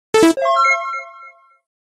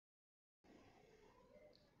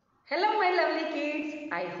little kids.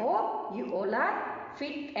 I hope you all are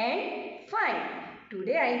fit and fine.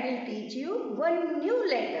 Today I will teach you one new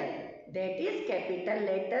letter, that is capital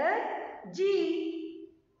letter G.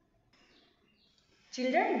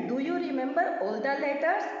 Children, do you remember all the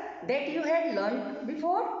letters that you had learned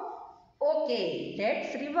before? Okay,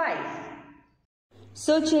 let's revise.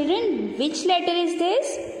 So children, which letter is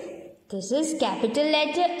this? This is capital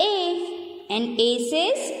letter A, and A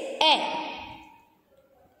says A.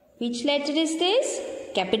 Which letter is this?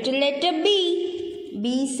 Capital letter B.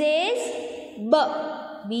 B says B.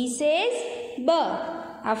 B says B.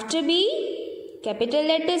 After B, capital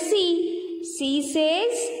letter C. C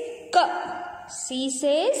says K. C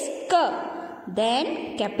says K.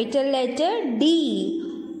 Then capital letter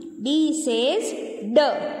D. D says D.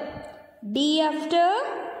 D after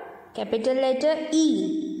capital letter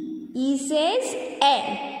E. E says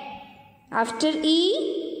N. After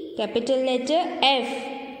E, capital letter F.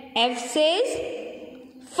 F says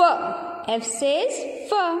F. F says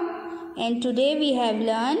F. And today we have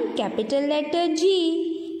learned capital letter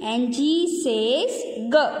G. And G says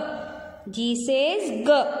G. G says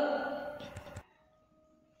G.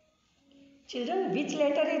 Children, which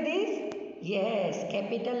letter is this? Yes,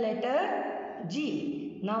 capital letter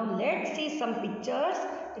G. Now let's see some pictures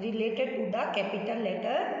related to the capital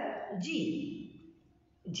letter G.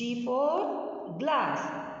 G for glass.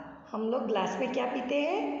 हम लोग glass में क्या पीते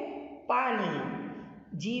हैं? पानी.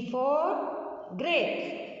 G for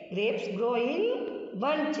grapes. Grapes grow in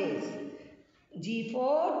bunches. G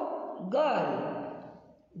for girl.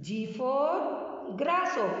 G for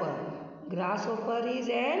grasshopper. Grasshopper is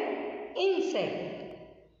an insect.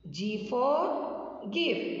 G for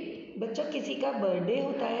gift. बच्चों, किसी का बर्थडे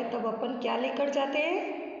होता है तब अपन क्या लेकर जाते हैं?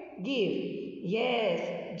 Gift. Yes,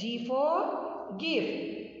 G for gift.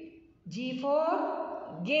 G for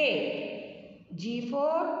gate. G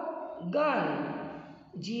for gun.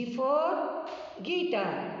 G for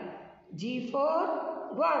guitar. G for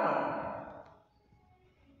guava.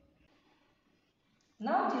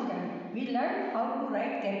 Now children, we learn how to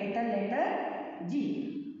write capital letter G.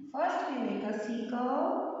 First we make a C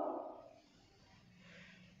curve.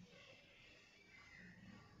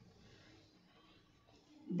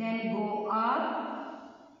 Then go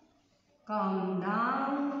up, come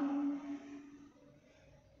down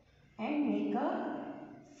and make a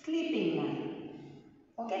sleeping line.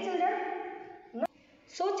 Okay children?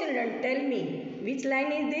 So children, tell me, which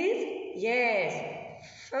line is this? Yes,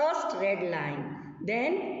 first red line,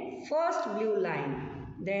 then first blue line,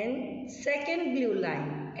 then second blue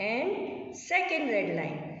line and second red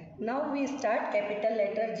line. Now we start capital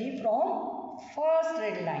letter G from first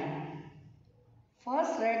red line.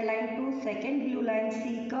 First red line to second blue line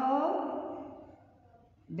C curve,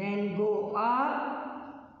 then go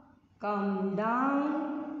up, come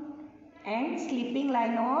down and sleeping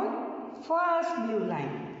line on first blue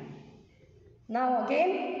line. Now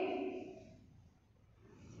again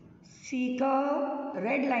C curve,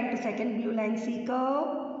 red line to second blue line C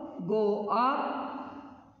curve, go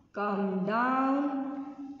up, come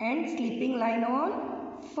down and sleeping line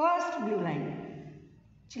on first blue line.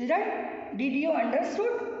 Children, did you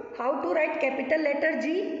understood how to write capital letter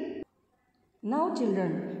G? Now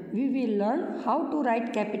children, we will learn how to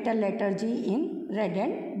write capital letter G in red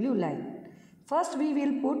and blue line. First we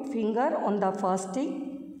will put finger on the first stick.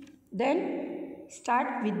 Then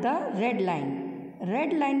start with the red line.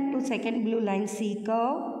 Red line to second blue line C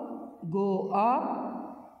curve, go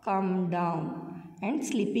up, come down and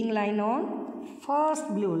sleeping line on first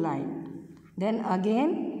blue line. Then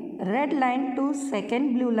again red line to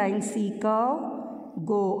second blue line C curve,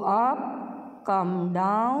 go up, come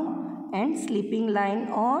down and sleeping line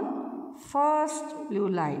on first blue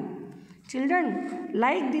line. Children,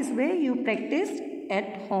 like this way you practice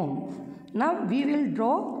at home. Now we will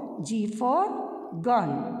draw G for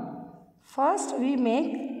gun. First we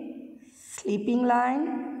make sleeping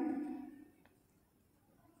line,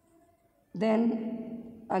 then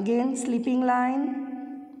again sleeping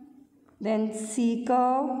line, then C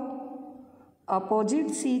curve,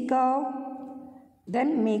 opposite C curve,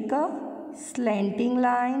 then make a slanting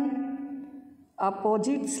line,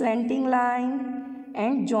 opposite slanting line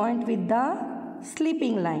and joint with the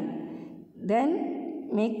sleeping line. Then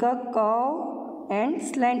make a curve and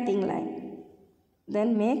slanting line.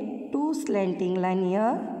 Then make two slanting line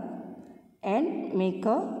here and make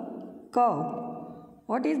a curve.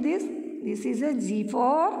 What is this? This is a G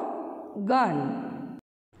for gun.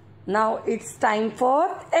 Now it's time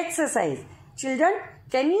for exercise. Children,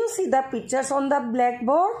 can you see the pictures on the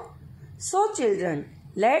blackboard? So children,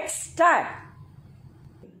 let's start.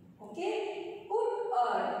 Okay, put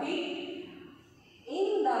a tick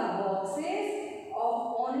in the the boxes of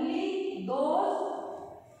only those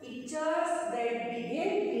pictures that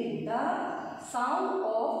begin with the sound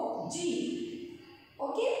of G.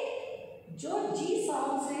 Okay? जो G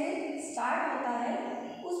sound से start होता है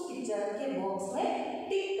उस picture के box में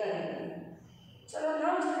टिक करेंगे. चलो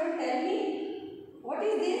now children tell me what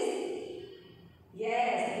is this?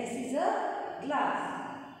 Yes, this is a glass.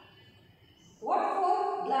 What for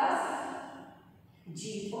glass? G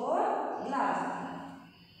for glass.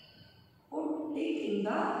 Put tick in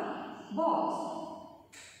the box.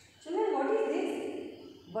 Children, what is this?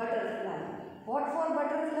 Butterfly. What for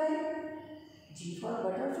butterfly? G for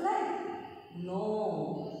butterfly. No.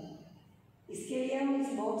 इसके लिए हम इस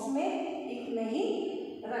box में टिक नहीं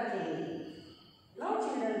रखेंगे. Now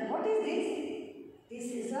children, what is this? This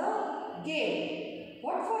is a gate.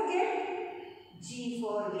 What for gate? G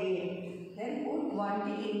for gate. Then put one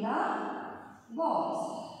tick in the box.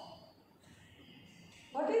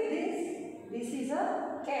 What is this? This is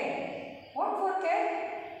a cat. What for cat?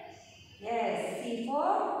 Yes, C for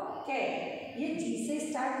cat. ये G से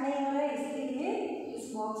start नहीं हो रहा है, इसके लिए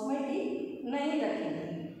इस box में टिक नहीं रखेंगे.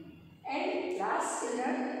 And last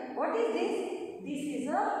children, what is this? This is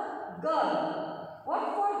a girl. What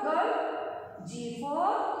for girl? G for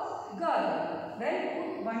girl. Then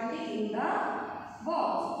put one tick in the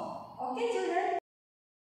box. Okay children?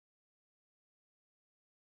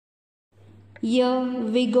 Here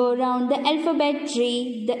we go round the alphabet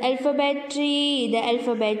tree, the alphabet tree, the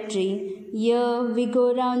alphabet tree. Here we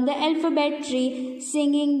go round the alphabet tree,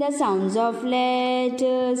 singing the sounds of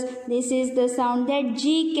letters. This is the sound that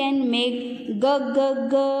G can make, g g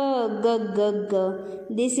g g g g.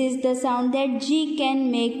 This is the sound that G can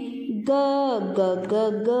make, g g g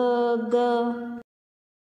g g.